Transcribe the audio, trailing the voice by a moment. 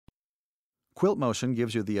QuiltMotion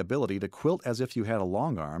gives you the ability to quilt as if you had a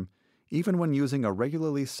long arm, even when using a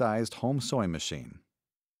regularly sized home sewing machine.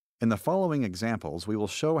 In the following examples, we will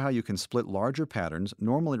show how you can split larger patterns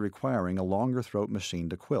normally requiring a longer throat machine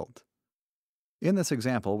to quilt. In this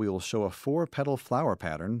example, we will show a 4-petal flower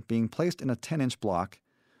pattern being placed in a 10-inch block,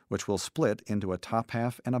 which will split into a top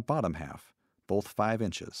half and a bottom half, both 5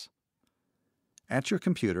 inches. At your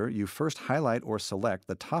computer, you first highlight or select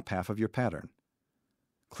the top half of your pattern.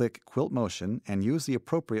 Click QuiltMotion and use the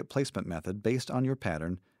appropriate placement method based on your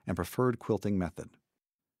pattern and preferred quilting method.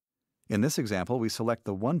 In this example, we select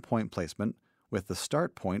the 1-point placement with the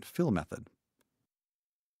start point fill method.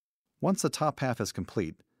 Once the top half is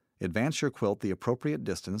complete, advance your quilt the appropriate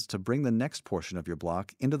distance to bring the next portion of your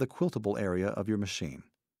block into the quiltable area of your machine.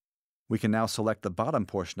 We can now select the bottom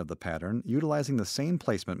portion of the pattern utilizing the same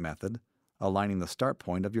placement method, aligning the start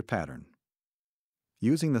point of your pattern.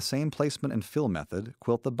 Using the same placement and fill method,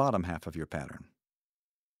 quilt the bottom half of your pattern.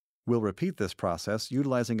 We'll repeat this process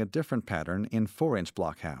utilizing a different pattern in 4-inch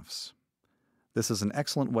block halves. This is an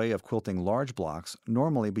excellent way of quilting large blocks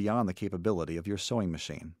normally beyond the capability of your sewing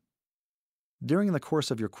machine. During the course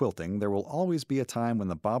of your quilting, there will always be a time when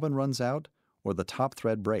the bobbin runs out or the top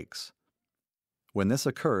thread breaks. When this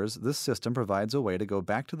occurs, this system provides a way to go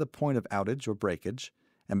back to the point of outage or breakage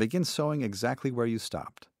and begin sewing exactly where you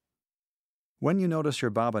stopped. When you notice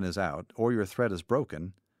your bobbin is out or your thread is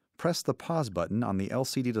broken, press the pause button on the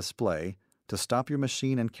LCD display to stop your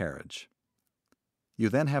machine and carriage. You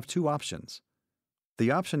then have 2 options.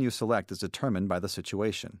 The option you select is determined by the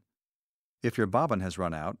situation. If your bobbin has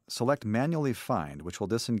run out, select Manually Find, which will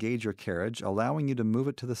disengage your carriage, allowing you to move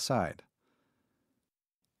it to the side.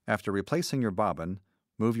 After replacing your bobbin,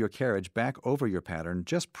 move your carriage back over your pattern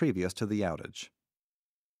just previous to the outage.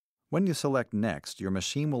 When you select Next, your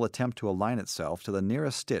machine will attempt to align itself to the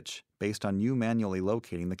nearest stitch based on you manually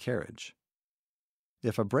locating the carriage.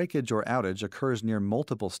 If a breakage or outage occurs near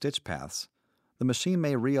multiple stitch paths, the machine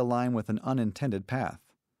may realign with an unintended path.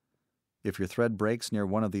 If your thread breaks near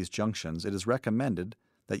one of these junctions, it is recommended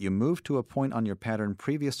that you move to a point on your pattern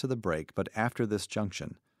previous to the break but after this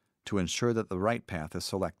junction to ensure that the right path is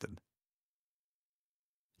selected.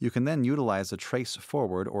 You can then utilize the trace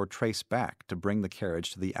forward or trace back to bring the carriage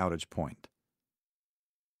to the outage point.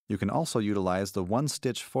 You can also utilize the 1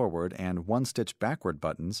 stitch forward and 1 stitch backward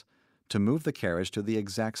buttons to move the carriage to the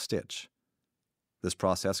exact stitch. This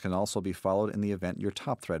process can also be followed in the event your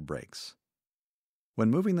top thread breaks. When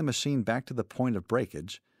moving the machine back to the point of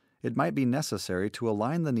breakage, it might be necessary to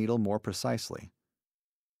align the needle more precisely.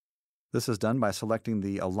 This is done by selecting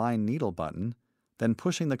the Align Needle button, then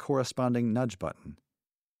pushing the corresponding Nudge button.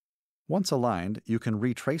 Once aligned, you can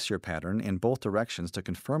retrace your pattern in both directions to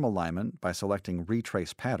confirm alignment by selecting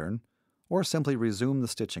Retrace Pattern, or simply resume the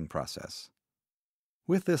stitching process.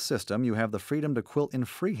 With this system, you have the freedom to quilt in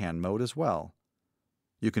freehand mode as well.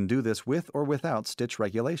 You can do this with or without stitch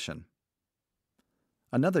regulation.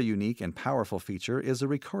 Another unique and powerful feature is the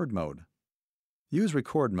Record mode. Use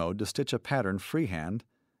Record mode to stitch a pattern freehand,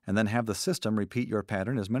 and then have the system repeat your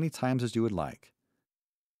pattern as many times as you would like.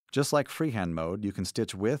 Just like freehand mode, you can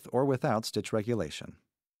stitch with or without stitch regulation.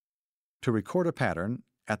 To record a pattern,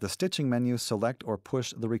 at the stitching menu select or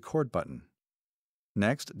push the Record button.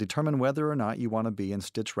 Next, determine whether or not you want to be in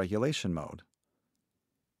stitch regulation mode.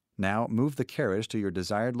 Now move the carriage to your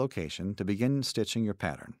desired location to begin stitching your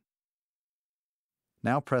pattern.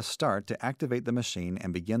 Now press Start to activate the machine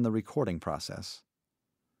and begin the recording process.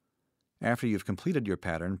 After you've completed your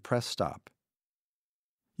pattern, press Stop.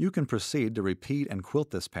 You can proceed to repeat and quilt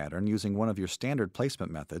this pattern using one of your standard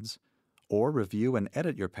placement methods, or review and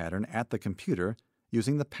edit your pattern at the computer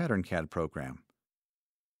using the Pattern CAD program.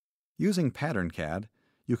 Using Pattern CAD,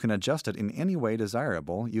 you can adjust it in any way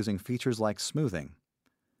desirable using features like smoothing.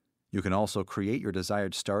 You can also create your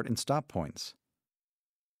desired start and stop points.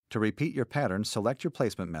 To repeat your pattern, select your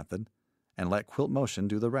placement method and let QuiltMotion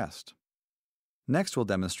do the rest. Next, we'll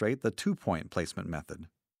demonstrate the 2-point placement method.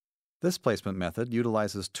 This placement method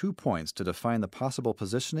utilizes 2 points to define the possible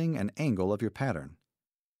positioning and angle of your pattern.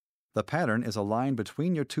 The pattern is aligned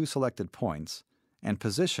between your 2 selected points and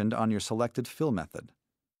positioned on your selected fill method.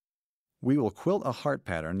 We will quilt a heart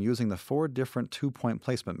pattern using the 4 different 2-point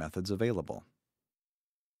placement methods available.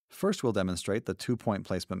 First, we'll demonstrate the 2-point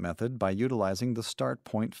placement method by utilizing the Start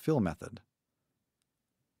Point Fill method.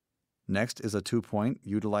 Next is a 2-point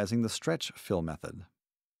utilizing the Stretch Fill method.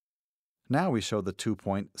 Now we show the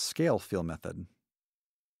 2-point Scale Fill method.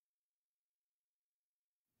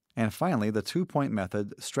 And finally, the 2-point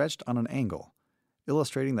method stretched on an angle,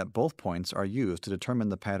 illustrating that both points are used to determine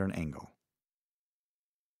the pattern angle.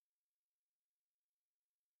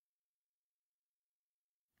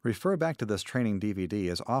 Refer back to this training DVD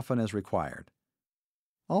as often as required.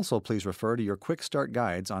 Also, please refer to your Quick Start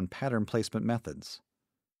guides on pattern placement methods.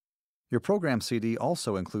 Your program CD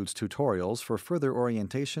also includes tutorials for further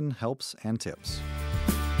orientation, helps, and tips.